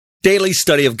Daily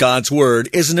study of God's Word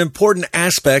is an important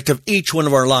aspect of each one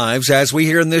of our lives, as we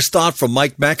hear in this thought from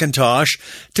Mike MacIntosh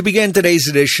to begin today's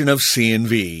edition of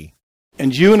C&V.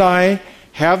 And you and I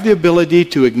have the ability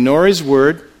to ignore His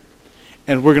Word,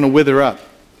 and we're going to wither up.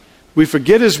 We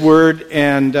forget His Word,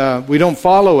 and we don't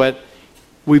follow it.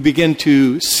 We begin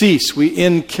to cease. We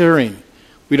end caring.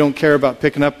 We don't care about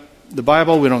picking up the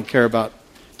Bible. We don't care about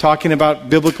talking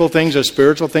about biblical things or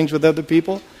spiritual things with other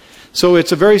people. So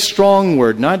it's a very strong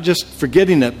word, not just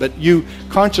forgetting it, but you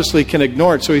consciously can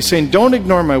ignore it. So he's saying, don't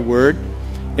ignore my word,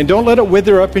 and don't let it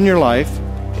wither up in your life,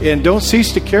 and don't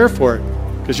cease to care for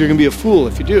it, because you're going to be a fool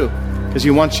if you do, because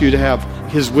he wants you to have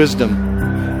his wisdom.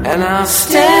 And I'll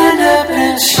stand up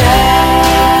and shout,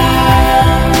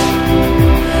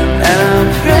 and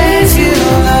I'll praise you,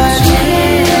 Lord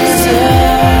Jesus,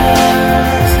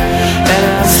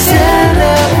 and I'll stand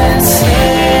up and sing.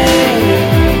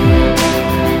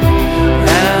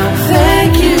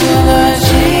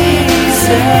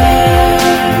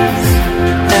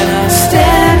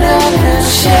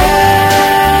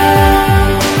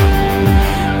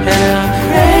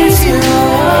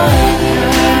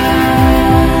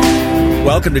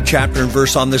 Welcome to Chapter and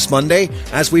Verse on this Monday,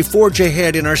 as we forge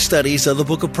ahead in our studies of the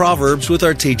book of Proverbs with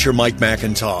our teacher, Mike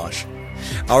MacIntosh.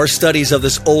 Our studies of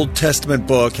this Old Testament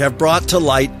book have brought to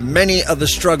light many of the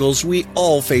struggles we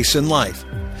all face in life.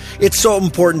 It's so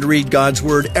important to read God's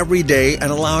Word every day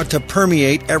and allow it to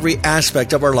permeate every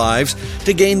aspect of our lives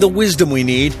to gain the wisdom we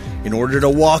need in order to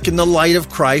walk in the light of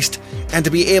Christ and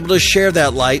to be able to share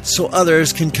that light so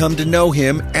others can come to know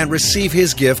Him and receive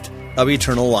His gift of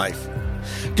eternal life.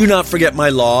 Do Not Forget My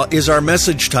Law is our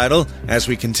message title as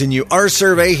we continue our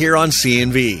survey here on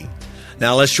C&V.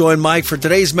 Now let's join Mike for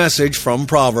today's message from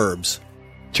Proverbs.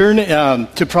 Turn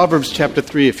to Proverbs chapter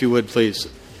 3, if you would, please.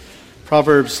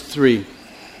 Proverbs 3.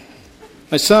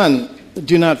 My son,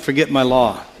 do not forget my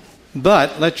law,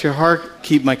 but let your heart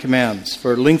keep my commands.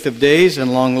 For length of days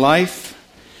and long life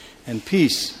and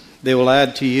peace they will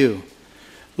add to you.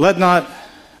 Let not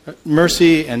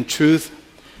mercy and truth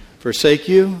forsake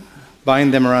you.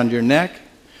 Bind them around your neck.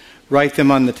 Write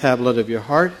them on the tablet of your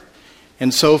heart.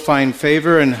 And so find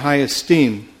favor and high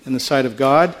esteem in the sight of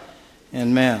God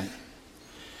and man.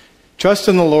 Trust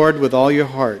in the Lord with all your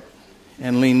heart,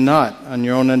 and lean not on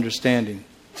your own understanding.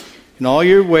 In all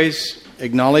your ways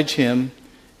acknowledge Him,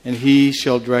 and He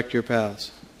shall direct your paths.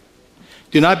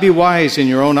 Do not be wise in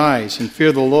your own eyes, and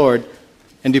fear the Lord,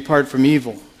 and depart from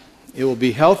evil. It will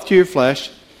be health to your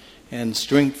flesh and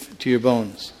strength to your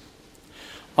bones.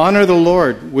 Honor the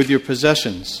Lord with your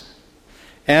possessions,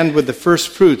 and with the first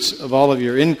fruits of all of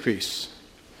your increase.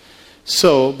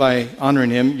 So, by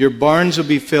honoring Him, your barns will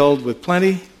be filled with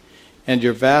plenty, and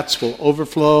your vats will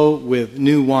overflow with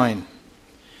new wine.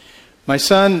 My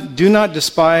son, do not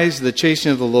despise the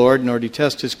chastening of the Lord, nor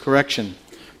detest His correction.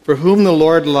 For whom the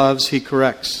Lord loves, He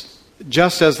corrects,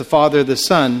 just as the Father the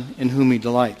Son, in whom He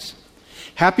delights.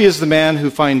 Happy is the man who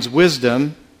finds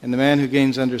wisdom, and the man who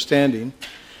gains understanding.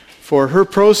 For her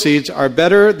proceeds are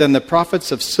better than the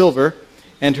profits of silver,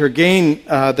 and her gain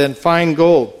than fine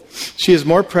gold. She is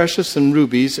more precious than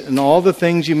rubies, and all the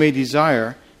things you may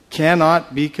desire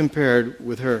cannot be compared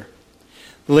with her.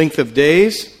 The length of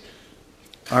days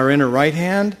are in her right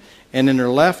hand, and in her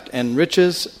left, and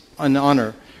riches and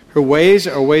honor. Her ways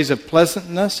are ways of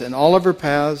pleasantness, and all of her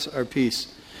paths are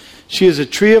peace. She is a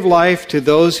tree of life to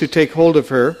those who take hold of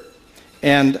her,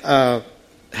 and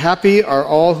happy are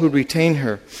all who retain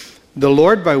her. The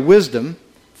Lord by wisdom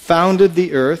founded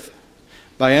the earth.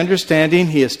 By understanding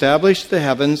He established the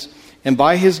heavens, and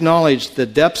by His knowledge the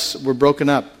depths were broken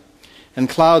up, and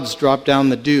clouds dropped down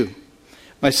the dew.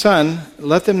 My son,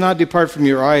 let them not depart from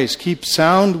your eyes. Keep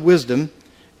sound wisdom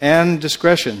and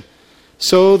discretion.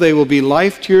 So they will be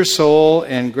life to your soul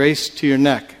and grace to your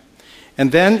neck.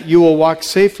 And then you will walk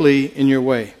safely in your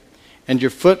way, and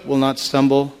your foot will not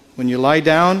stumble. When you lie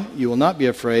down, you will not be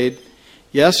afraid.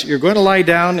 Yes, you're going to lie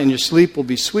down, and your sleep will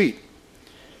be sweet.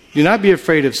 Do not be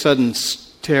afraid of sudden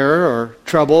terror or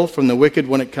trouble from the wicked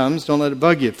when it comes. Don't let it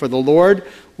bug you, for the Lord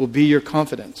will be your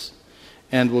confidence,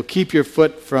 and will keep your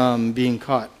foot from being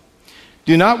caught.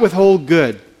 Do not withhold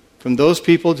good from those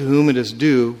people to whom it is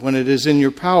due, when it is in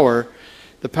your power,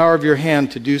 the power of your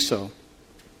hand to do so.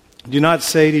 Do not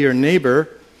say to your neighbor,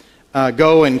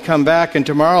 go and come back, and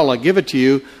tomorrow I'll give it to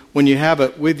you, when you have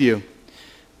it with you.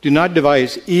 Do not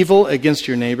devise evil against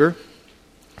your neighbor,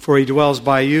 for he dwells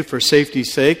by you for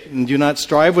safety's sake, and do not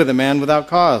strive with a man without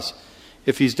cause,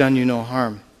 if he's done you no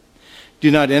harm. Do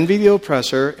not envy the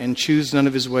oppressor, and choose none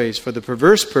of his ways, for the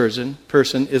perverse person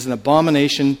is an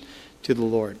abomination to the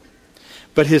Lord.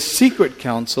 But his secret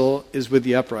counsel is with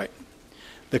the upright.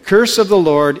 The curse of the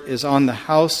Lord is on the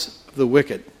house of the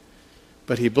wicked,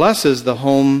 but he blesses the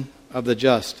home of the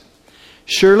just.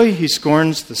 Surely he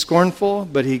scorns the scornful,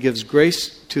 but he gives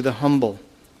grace to the humble.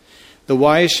 The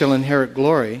wise shall inherit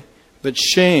glory, but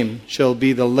shame shall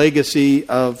be the legacy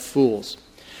of fools.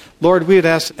 Lord, we would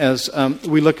ask as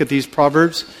we look at these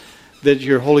Proverbs that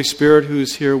your Holy Spirit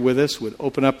who's here with us would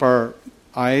open up our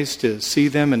eyes to see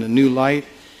them in a new light.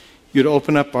 You'd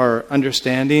open up our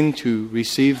understanding to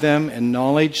receive them, and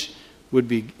knowledge would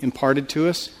be imparted to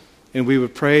us. And we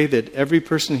would pray that every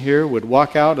person here would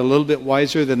walk out a little bit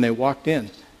wiser than they walked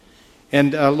in.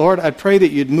 And Lord, I pray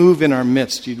that you'd move in our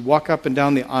midst. You'd walk up and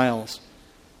down the aisles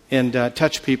and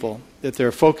touch people, that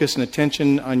their focus and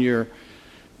attention on your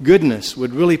goodness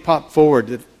would really pop forward,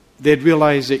 that they'd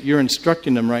realize that you're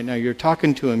instructing them right now. You're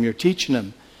talking to them. You're teaching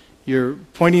them. You're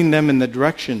pointing them in the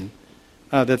direction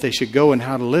that they should go and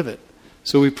how to live it.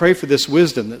 So we pray for this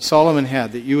wisdom that Solomon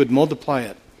had, that you would multiply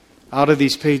it out of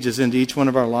these pages into each one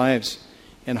of our lives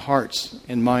and hearts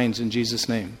and minds in Jesus'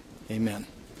 name. Amen.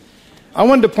 I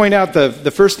wanted to point out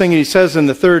the first thing he says in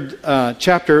the third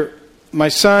chapter. My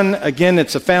son, again,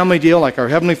 it's a family deal, like our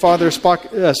Heavenly Father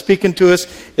speaking to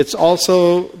us. It's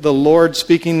also the Lord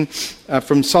speaking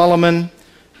from Solomon,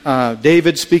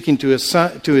 David speaking to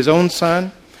his own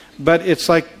son. But it's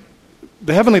like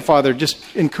the Heavenly Father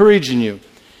just encouraging you.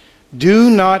 Do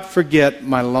not forget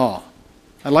my law.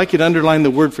 I'd like you to underline the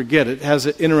word forget. It has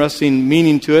an interesting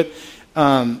meaning to it,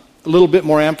 a little bit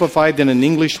more amplified than an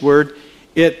English word.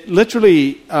 It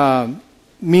literally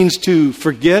means to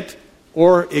forget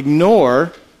or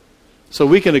ignore. So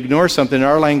we can ignore something. In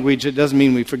our language, it doesn't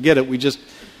mean we forget it. We just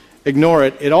ignore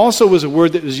it. It also was a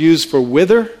word that was used for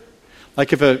wither.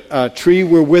 Like if a tree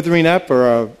were withering up, or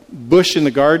a bush in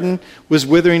the garden was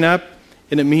withering up.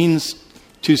 And it means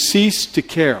to cease to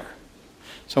care.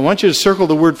 So I want you to circle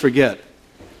the word forget,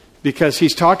 because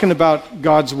he's talking about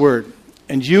God's word.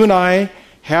 And you and I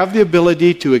have the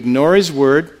ability to ignore his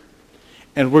word,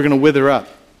 and we're going to wither up.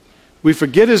 We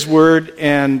forget his word,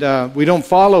 and we don't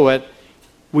follow it.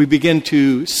 We begin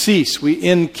to cease. We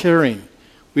end caring.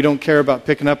 We don't care about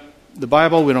picking up the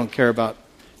Bible. We don't care about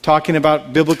talking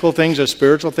about biblical things or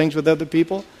spiritual things with other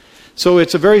people. So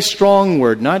it's a very strong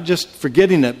word, not just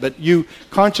forgetting it, but you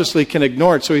consciously can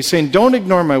ignore it. So he's saying, don't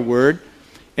ignore my word,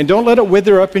 and don't let it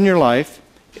wither up in your life,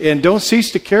 and don't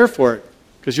cease to care for it,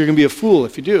 because you're going to be a fool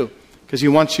if you do, because he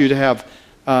wants you to have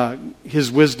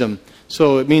his wisdom.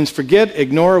 So it means forget,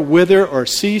 ignore, wither, or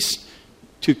cease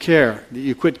to care, that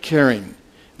you quit caring.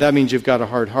 That means you've got a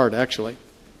hard heart, actually.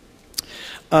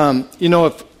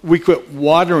 If we quit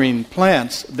watering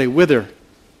plants, they wither.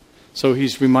 So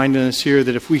he's reminding us here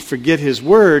that if we forget his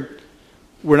word,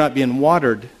 we're not being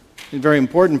watered. It's very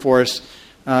important for us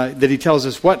that he tells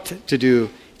us what to do.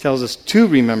 He tells us to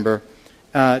remember.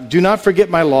 Do not forget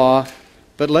my law,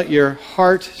 but let your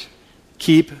heart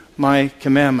keep my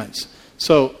commandments.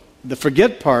 So the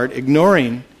forget part,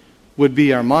 ignoring, would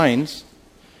be our minds.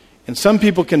 And some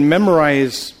people can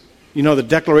memorize, the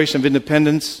Declaration of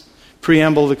Independence,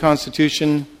 preamble of the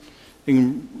Constitution. They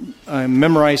can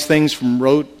memorize things from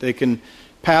rote. They can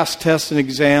pass tests and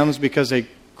exams because they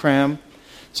cram.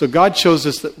 So God shows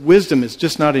us that wisdom is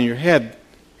just not in your head,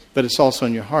 but it's also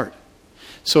in your heart.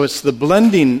 So it's the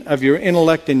blending of your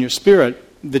intellect and your spirit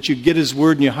that you get his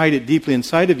word and you hide it deeply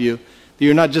inside of you. That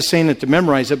you're not just saying it to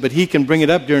memorize it, but he can bring it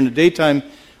up during the daytime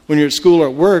when you're at school or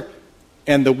at work,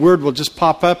 and the word will just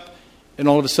pop up, and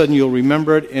all of a sudden you'll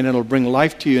remember it, and it'll bring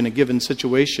life to you in a given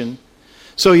situation.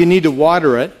 So you need to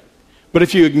water it. But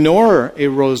if you ignore a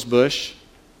rose bush,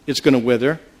 it's going to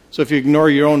wither. So if you ignore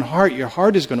your own heart, your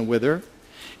heart is going to wither.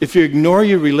 If you ignore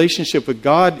your relationship with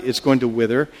God, it's going to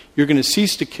wither. You're going to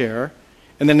cease to care.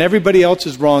 And then everybody else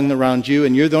is wrong around you,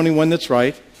 and you're the only one that's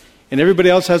right. And everybody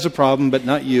else has a problem, but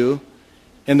not you.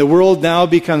 And the world now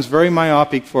becomes very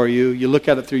myopic for you. You look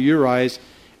at it through your eyes,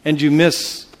 and you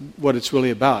miss what it's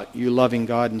really about. You loving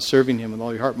God and serving him with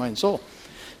all your heart, mind, and soul.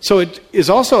 So it is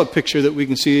also a picture that we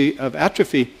can see of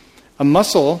atrophy. A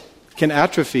muscle can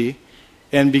atrophy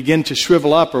and begin to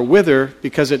shrivel up or wither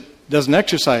because it doesn't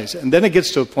exercise. And then it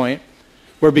gets to a point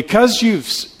where because you've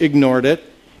ignored it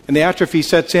and the atrophy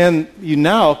sets in, you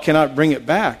now cannot bring it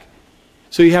back.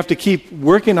 So you have to keep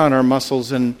working on our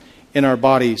muscles and in our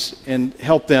bodies and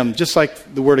help them, just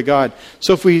like the Word of God.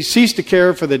 So if we cease to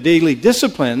care for the daily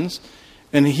disciplines,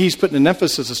 and he's putting a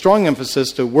strong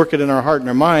emphasis to work it in our heart and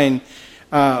our mind,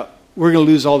 we're going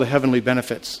to lose all the heavenly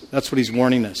benefits. That's what he's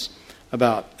warning us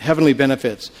about, heavenly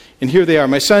benefits. And here they are.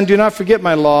 My son, do not forget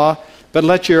my law, but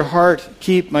let your heart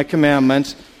keep my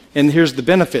commandments. And here's the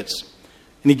benefits.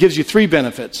 And he gives you 3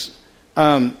 benefits.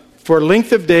 For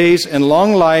length of days and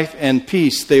long life and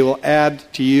peace they will add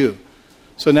to you.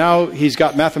 So now he's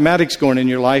got mathematics going in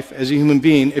your life as a human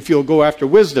being if you'll go after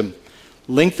wisdom.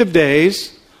 Length of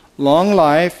days, long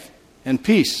life, and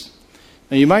peace.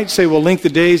 Now you might say, well, length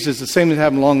of days is the same as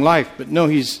having long life. But no,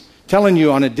 he's telling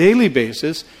you on a daily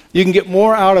basis, you can get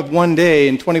more out of one day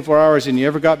in 24 hours than you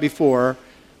ever got before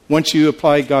once you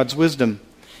apply God's wisdom.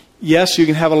 Yes, you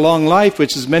can have a long life,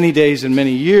 which is many days and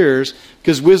many years,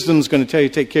 because wisdom is going to tell you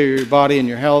to take care of your body and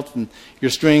your health and your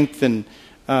strength and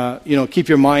keep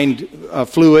your mind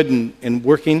fluid and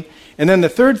working. And then the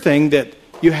third thing that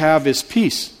you have is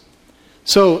peace.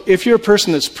 So if you're a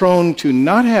person that's prone to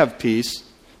not have peace,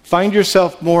 find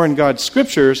yourself more in God's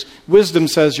scriptures. Wisdom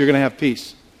says you're going to have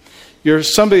peace. You're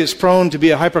somebody that's prone to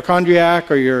be a hypochondriac,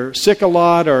 or you're sick a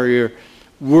lot, or you're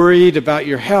worried about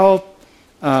your health.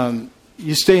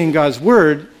 You stay in God's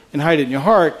word and hide it in your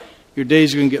heart, your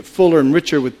days are going to get fuller and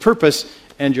richer with purpose,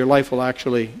 and your life will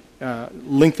actually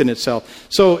lengthen itself.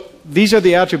 So these are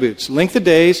the attributes: length of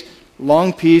days,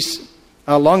 long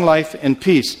life, and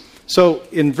peace. So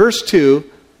in verse 2,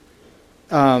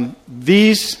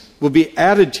 these will be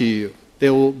added to you.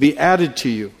 They will be added to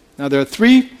you. Now there are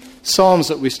 3 Psalms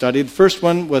that we studied. The first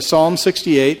one was Psalm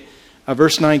 68,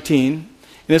 verse 19.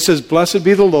 And it says, "Blessed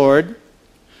be the Lord,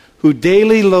 who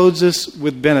daily loads us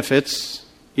with benefits,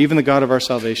 even the God of our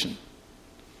salvation."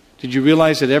 Did you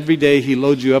realize that every day he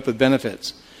loads you up with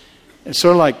benefits? It's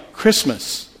sort of like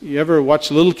Christmas. You ever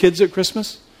watch little kids at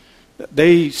Christmas?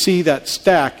 They see that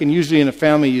stack, and usually in a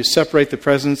family you separate the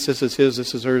presents. This is his,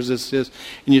 this is hers, this is his.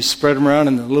 And you spread them around,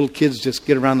 and the little kids just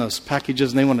get around those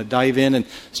packages and they want to dive in and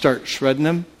start shredding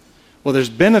them. Well, there's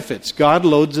benefits. God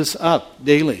loads us up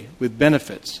daily with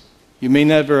benefits. You may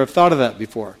never have thought of that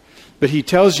before. But he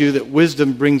tells you that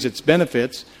wisdom brings its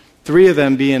benefits, 3 of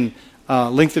them being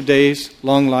length of days,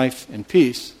 long life, and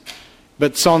peace.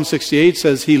 But Psalm 68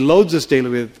 says he loads us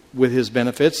daily with his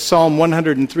benefits. Psalm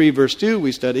 103 verse 2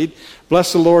 we studied,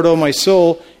 "Bless the Lord, O my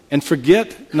soul, and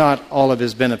forget not all of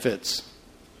his benefits."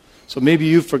 So maybe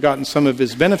you've forgotten some of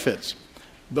his benefits.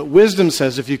 But wisdom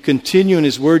says if you continue in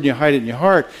his word and you hide it in your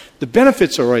heart, the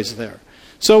benefits are always there.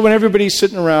 So when everybody's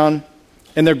sitting around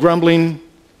and they're grumbling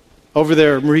over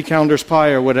their Marie Callender's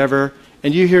pie or whatever,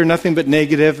 and you hear nothing but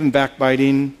negative and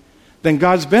backbiting, then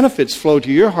God's benefits flow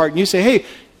to your heart, and you say, "Hey,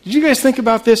 did you guys think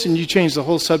about this?" And you change the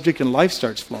whole subject, and life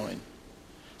starts flowing.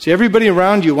 See, everybody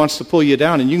around you wants to pull you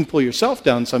down, and you can pull yourself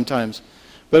down sometimes.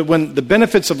 But when the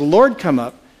benefits of the Lord come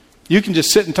up, you can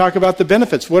just sit and talk about the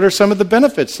benefits. What are some of the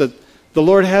benefits that the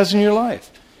Lord has in your life?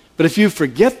 But if you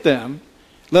forget them,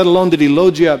 let alone that he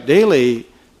loads you up daily,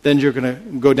 then you're going to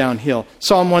go downhill.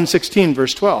 Psalm 116,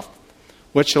 verse 12.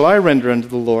 "What shall I render unto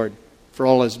the Lord for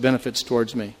all his benefits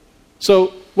towards me?"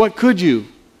 So what could you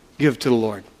give to the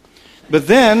Lord? But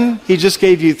then he just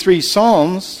gave you 3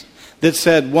 Psalms that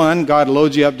said, 1, God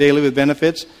loads you up daily with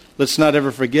benefits. Let's not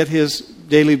ever forget his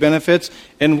daily benefits.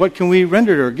 And what can we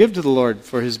render or give to the Lord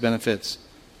for his benefits?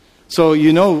 So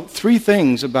you know 3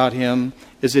 things about him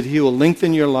is that he will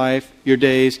lengthen your life, your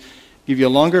days, give you a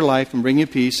longer life, and bring you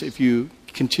peace if you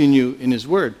continue in his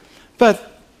word.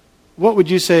 But what would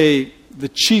you say the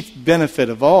chief benefit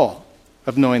of all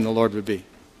of knowing the Lord would be?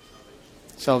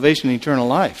 Salvation and eternal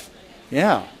life.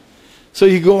 Yeah. So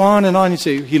you go on and on. You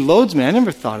say, he loads me. I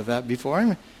never thought of that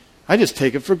before. I just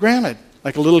take it for granted.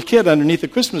 Like a little kid underneath a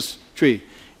Christmas tree.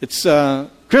 It's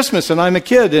Christmas and I'm a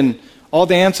kid. And all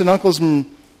the aunts and uncles and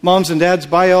moms and dads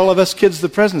buy all of us kids the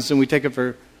presents. And we take it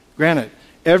for granted.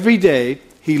 Every day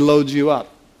he loads you up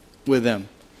with them.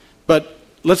 But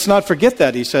let's not forget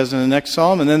that, he says in the next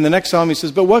psalm. And then the next psalm he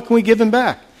says, but what can we give him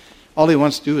back? All he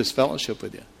wants to do is fellowship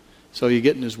with you. So you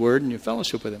get in his word and you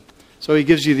fellowship with him. So he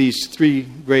gives you these 3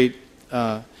 great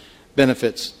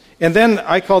benefits. And then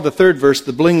I call the 3rd verse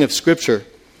the bling of Scripture.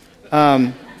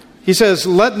 He says,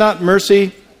 let not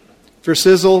mercy for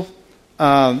sizzle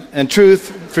and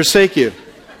truth forsake you.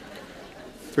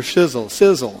 For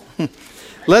sizzle.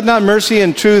 Let not mercy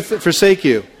and truth forsake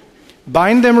you.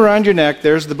 Bind them around your neck.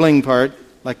 There's the bling part.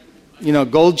 Like,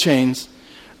 gold chains.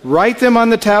 Write them on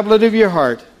the tablet of your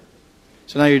heart.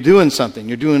 So now you're doing something.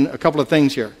 You're doing a couple of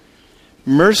things here.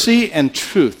 Mercy and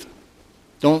truth.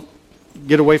 Don't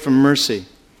get away from mercy.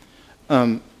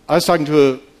 I was talking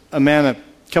to a man a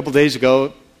couple days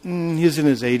ago. He's in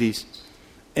his 80s.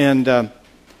 And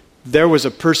there was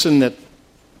a person that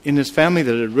in his family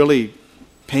that had really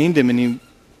pained him, and he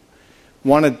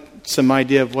wanted some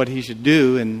idea of what he should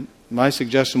do. And my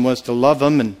suggestion was to love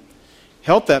him and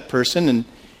help that person.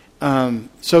 And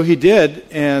so he did.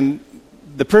 And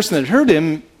the person that hurt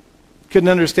him couldn't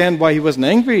understand why he wasn't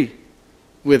angry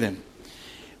with him.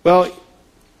 Well,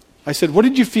 I said, what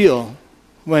did you feel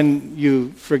when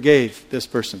you forgave this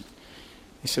person?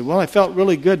 He said, well, I felt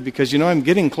really good because, I'm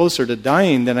getting closer to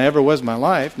dying than I ever was in my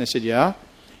life. And I said, yeah. And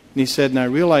he said, and I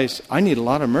realized I need a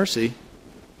lot of mercy.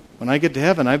 When I get to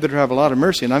heaven, I better have a lot of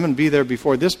mercy, and I'm going to be there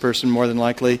before this person more than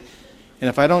likely. And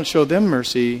if I don't show them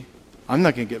mercy, I'm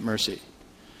not going to get mercy.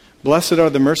 Blessed are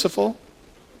the merciful,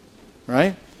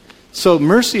 right? So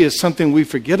mercy is something we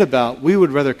forget about. We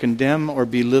would rather condemn or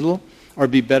belittle or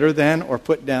be better than or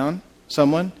put down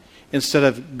someone instead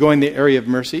of going the area of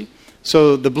mercy.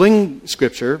 So the bling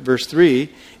scripture, verse 3,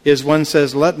 is one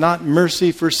says, let not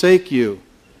mercy forsake you.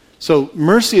 So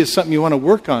mercy is something you want to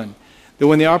work on. That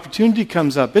when the opportunity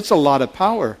comes up, it's a lot of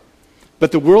power.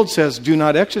 But the world says, do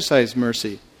not exercise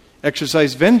mercy.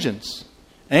 Exercise vengeance,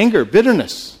 anger,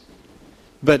 bitterness.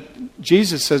 But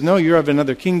Jesus says, no, you're of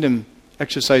another kingdom.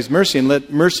 Exercise mercy and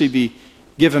let mercy be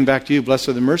given back to you. Blessed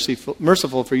are the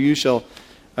merciful, for you shall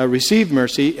receive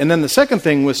mercy. And then the second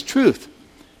thing was truth.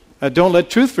 Don't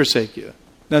let truth forsake you.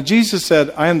 Now Jesus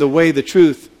said, I am the way, the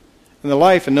truth, and the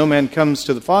life, and no man comes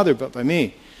to the Father but by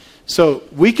me. So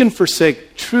we can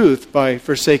forsake truth by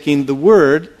forsaking the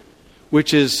Word,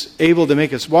 which is able to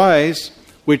make us wise,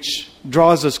 which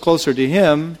draws us closer to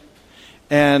Him,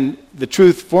 and the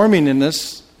truth forming in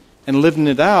us and living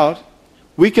it out.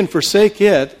 We can forsake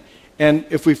it, and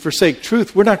if we forsake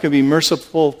truth, we're not going to be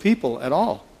merciful people at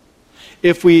all.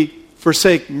 If we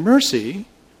forsake mercy,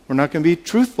 we're not going to be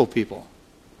truthful people.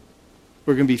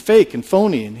 We're going to be fake and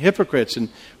phony and hypocrites, and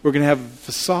we're going to have a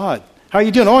facade. How are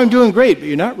you doing? Oh, I'm doing great, but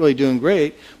you're not really doing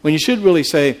great. When you should really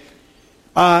say,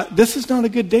 this is not a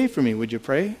good day for me. Would you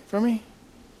pray for me?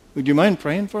 Would you mind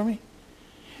praying for me?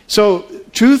 So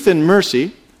truth and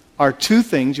mercy are two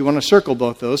things. You want to circle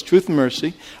both those. Truth and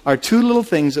mercy are two little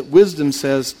things that wisdom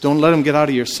says, don't let them get out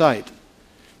of your sight.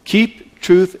 Keep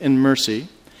truth and mercy.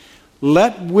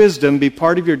 Let wisdom be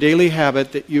part of your daily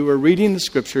habit, that you are reading the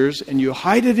Scriptures and you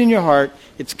hide it in your heart.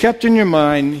 It's kept in your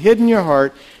mind, hidden in your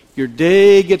heart. Your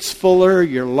day gets fuller,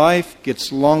 your life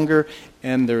gets longer,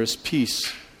 and there is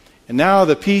peace. And now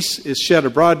the peace is shed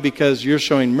abroad because you're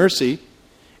showing mercy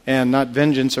and not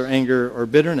vengeance or anger or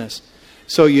bitterness.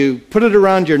 So you put it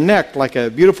around your neck like a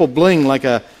beautiful bling, like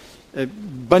a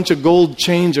bunch of gold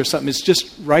chains or something. It's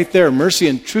just right there. Mercy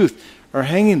and truth are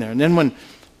hanging there. And then when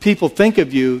people think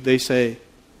of you, they say,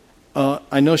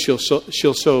 I know she'll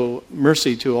show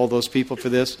mercy to all those people for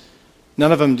this.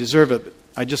 None of them deserve it.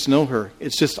 I just know her.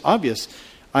 It's just obvious.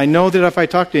 I know that if I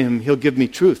talk to him, he'll give me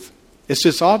truth. It's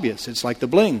just obvious. It's like the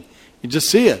bling. You just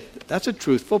see it. That's a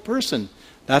truthful person.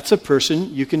 That's a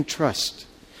person you can trust.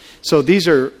 So these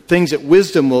are things that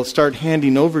wisdom will start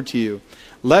handing over to you.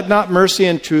 Let not mercy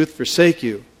and truth forsake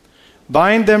you.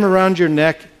 Bind them around your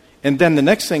neck. And then the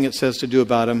next thing it says to do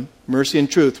about them, mercy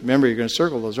and truth. Remember, you're going to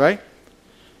circle those, right?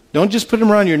 Don't just put them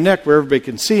around your neck where everybody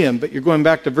can see them, but you're going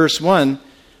back to verse 1.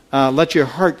 Let your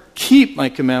heart keep my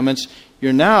commandments.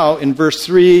 You're now, in verse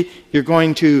 3, you're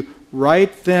going to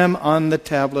write them on the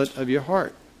tablet of your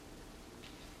heart.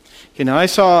 Okay, now I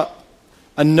saw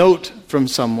a note from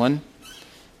someone,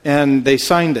 and they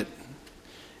signed it.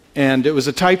 And it was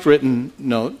a typewritten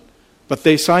note, but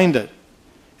they signed it.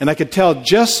 And I could tell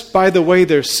just by the way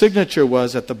their signature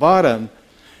was at the bottom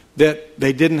that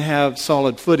they didn't have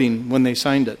solid footing when they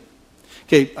signed it.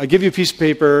 Okay, I give you a piece of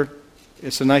paper.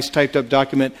 It's a nice typed up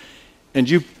document. And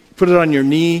you put it on your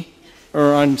knee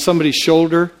or on somebody's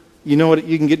shoulder. You know what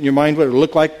you can get in your mind what it will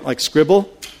look like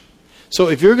scribble. So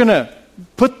if you're going to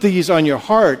put these on your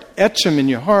heart, etch them in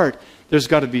your heart, there's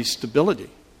got to be stability.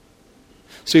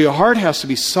 So your heart has to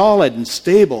be solid and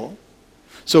stable.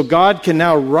 So God can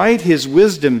now write His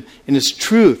wisdom and His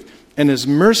truth and His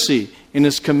mercy and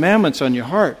His commandments on your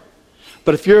heart.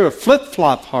 But if you're a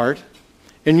flip-flop heart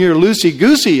and you're a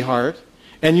loosey-goosey heart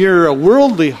and you're a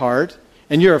worldly heart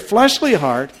and you're a fleshly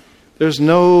heart, there's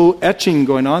no etching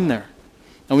going on there.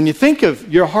 And when you think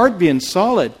of your heart being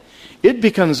solid, it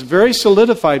becomes very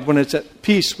solidified when it's at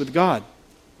peace with God.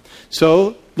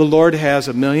 So the Lord has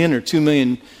 1 million or 2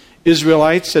 million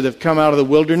Israelites that have come out of the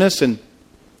wilderness, and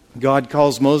God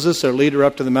calls Moses, their leader,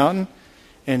 up to the mountain,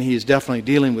 and He's definitely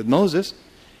dealing with Moses.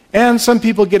 And some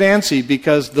people get antsy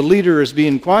because the leader is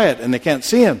being quiet and they can't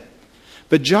see him.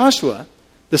 But Joshua,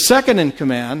 the second in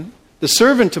command, the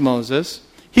servant to Moses,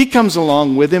 he comes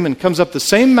along with him and comes up the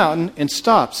same mountain and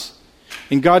stops.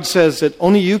 And God says that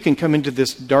only you can come into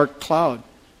this dark cloud.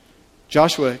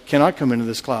 Joshua cannot come into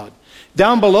this cloud.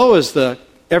 Down below is the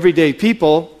everyday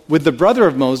people with the brother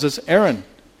of Moses, Aaron.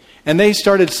 And they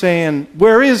started saying,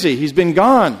 where is he? He's been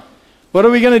gone. What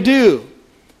are we going to do?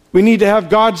 We need to have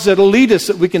gods that will lead us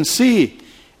that we can see.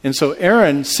 And so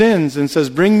Aaron sins and says,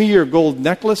 bring me your gold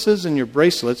necklaces and your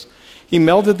bracelets. He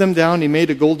melted them down. He made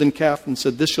a golden calf and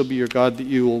said, "This shall be your God that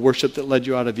you will worship that led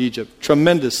you out of Egypt."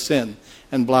 Tremendous sin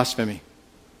and blasphemy.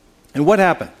 And what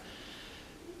happened?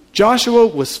 Joshua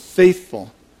was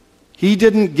faithful. He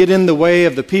didn't get in the way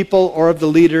of the people or of the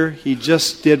leader. He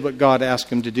just did what God asked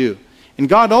him to do. And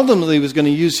God ultimately was going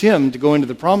to use him to go into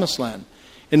the promised land.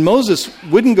 And Moses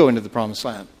wouldn't go into the promised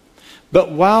land.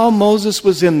 But while Moses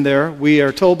was in there, we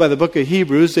are told by the book of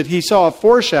Hebrews that he saw a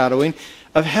foreshadowing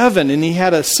of heaven, and he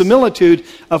had a similitude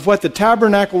of what the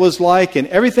tabernacle was like and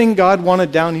everything God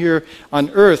wanted down here on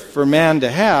earth for man to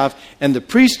have, and the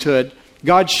priesthood,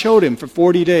 God showed him for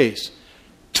 40 days.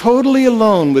 Totally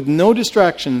alone with no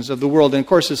distractions of the world. And of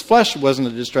course his flesh wasn't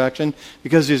a distraction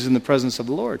because he was in the presence of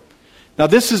the Lord. Now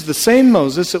this is the same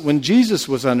Moses that when Jesus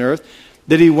was on earth,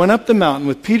 that he went up the mountain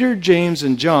with Peter, James,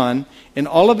 and John, and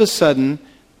all of a sudden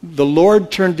the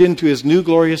Lord turned into his new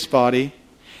glorious body,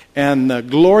 and the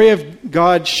glory of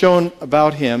God shone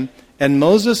about him, and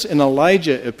Moses and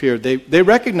Elijah appeared. They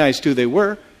recognized who they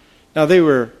were. Now they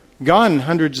were gone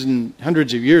hundreds and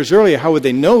hundreds of years earlier. How would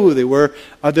they know who they were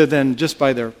other than just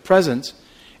by their presence?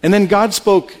 And then God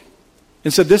spoke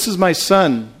and said, "This is my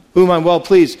son, whom I'm well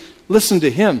pleased. Listen to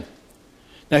him."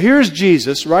 Now here's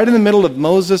Jesus right in the middle of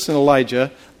Moses and Elijah,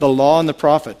 the law and the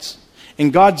prophets.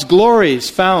 And God's glory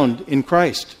is found in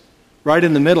Christ, right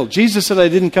in the middle. Jesus said, "I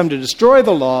didn't come to destroy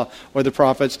the law or the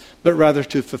prophets, but rather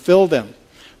to fulfill them."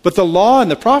 But the law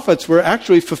and the prophets were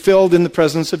actually fulfilled in the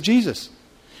presence of Jesus.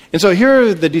 And so here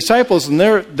are the disciples, and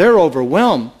they're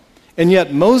overwhelmed. And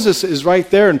yet Moses is right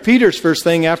there, and Peter's first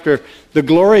thing after the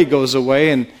glory goes away,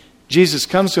 and Jesus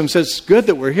comes to him and says, "It's good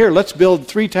that we're here. Let's build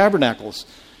 3 tabernacles.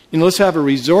 Let's have a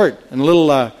resort and a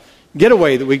little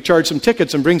getaway that we charge some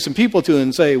tickets and bring some people to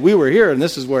and say, we were here and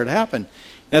this is where it happened."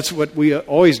 That's what we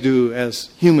always do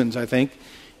as humans, I think.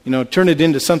 Turn it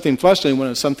into something fleshly when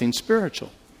it's something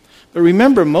spiritual. But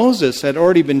remember, Moses had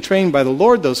already been trained by the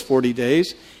Lord those 40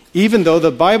 days, even though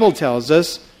the Bible tells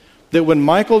us that when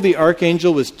Michael the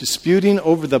archangel was disputing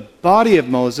over the body of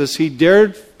Moses, he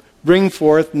dared bring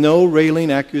forth no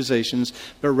railing accusations,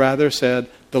 but rather said,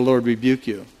 "The Lord rebuke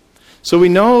you." So we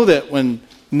know that when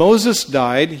Moses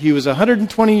died, he was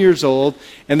 120 years old,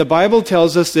 and the Bible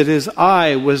tells us that his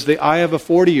eye was the eye of a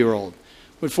 40-year-old.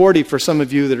 But 40, for some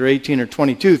of you that are 18 or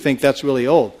 22, think that's really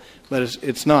old. But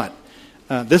it's not.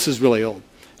 This is really old.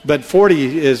 But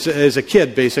 40 is a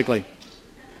kid, basically.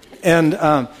 And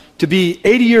to be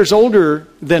 80 years older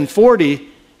than 40,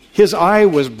 his eye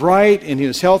was bright and he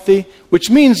was healthy,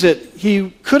 which means that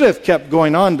he could have kept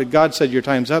going on, but God said, "Your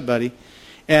time's up, buddy."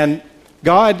 And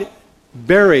God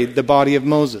buried the body of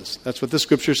Moses. That's what the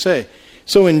scriptures say.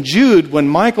 So in Jude, when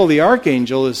Michael the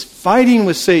archangel is fighting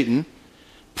with Satan,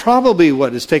 probably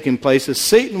what is taking place is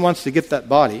Satan wants to get that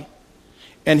body,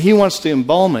 and he wants to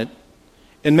embalm it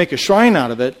and make a shrine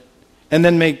out of it, and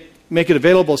then make it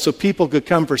available so people could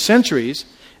come for centuries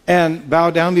and bow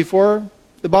down before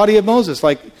the body of Moses,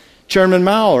 like Chairman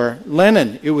Mao or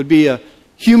Lenin. It would be a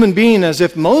human being as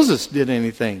if Moses did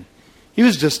anything. He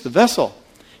was just the vessel.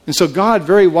 And so God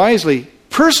very wisely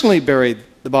personally buried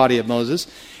the body of Moses.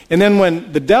 And then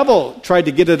when the devil tried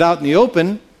to get it out in the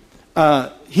open,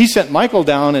 he sent Michael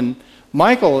down, and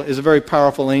Michael is a very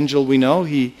powerful angel, we know.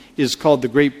 He is called the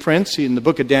Great Prince. In the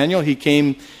book of Daniel, he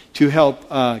came to help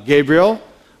Gabriel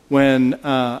when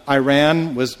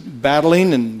Iran was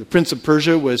battling and the Prince of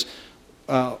Persia was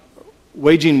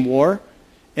waging war.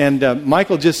 And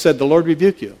Michael just said, "The Lord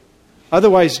rebuke you."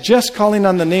 Otherwise, just calling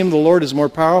on the name of the Lord is more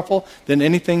powerful than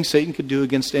anything Satan could do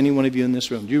against any one of you in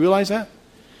this room. Do you realize that?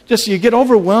 Just you get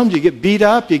overwhelmed, you get beat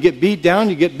up, you get beat down,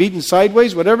 you get beaten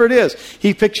sideways, whatever it is.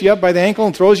 He picks you up by the ankle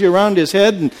and throws you around his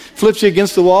head and flips you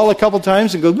against the wall a couple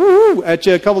times and goes woo at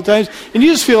you a couple times. And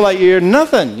you just feel like you're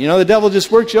nothing. The devil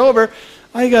just works you over.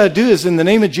 All you got to do is, in the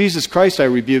name of Jesus Christ, I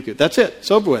rebuke it. That's it.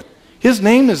 It's over with. His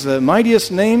name is the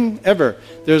mightiest name ever.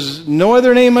 There's no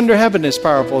other name under heaven as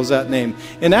powerful as that name.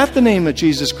 And at the name of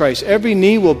Jesus Christ, every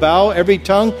knee will bow, every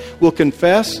tongue will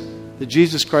confess that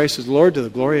Jesus Christ is Lord, to the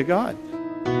glory of God.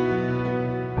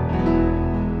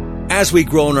 As we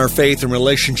grow in our faith and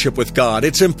relationship with God,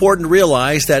 it's important to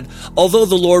realize that although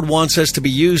the Lord wants us to be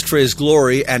used for His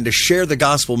glory and to share the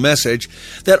gospel message,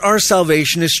 that our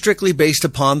salvation is strictly based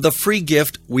upon the free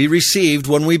gift we received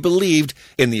when we believed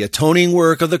in the atoning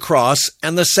work of the cross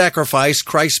and the sacrifice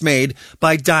Christ made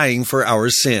by dying for our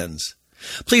sins.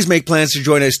 Please make plans to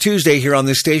join us Tuesday here on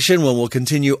this station when we'll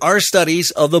continue our studies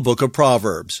of the book of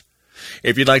Proverbs.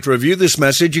 If you'd like to review this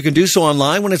message, you can do so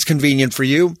online when it's convenient for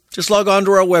you. Just log on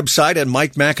to our website at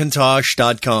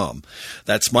MikeMacIntosh.com.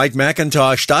 That's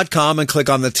MikeMacIntosh.com and click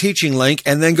on the teaching link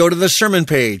and then go to the sermon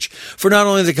page for not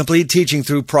only the complete teaching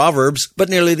through Proverbs, but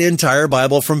nearly the entire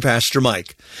Bible from Pastor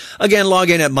Mike. Again, log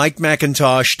in at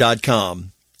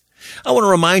MikeMacIntosh.com. I want to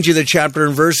remind you that Chapter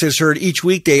and Verse is heard each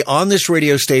weekday on this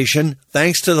radio station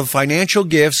thanks to the financial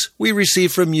gifts we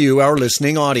receive from you, our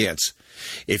listening audience.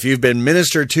 If you've been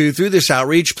ministered to through this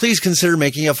outreach, please consider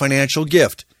making a financial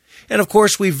gift. And of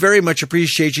course, we very much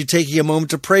appreciate you taking a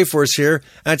moment to pray for us here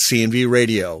at C&V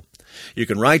Radio. You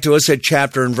can write to us at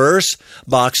Chapter and Verse,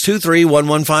 Box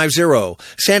 231150,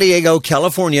 San Diego,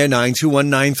 California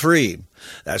 92193.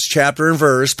 That's Chapter and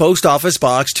Verse, Post Office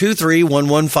Box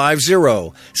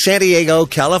 231150, San Diego,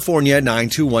 California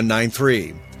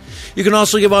 92193. You can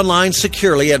also give online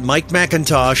securely at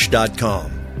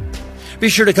MikeMacIntosh.com. Be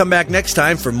sure to come back next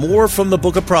time for more from the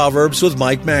Book of Proverbs with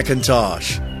Mike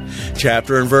MacIntosh.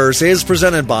 Chapter and Verse is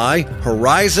presented by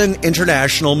Horizon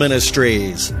International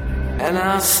Ministries. And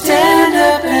I'll stand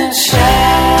up and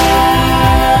shout.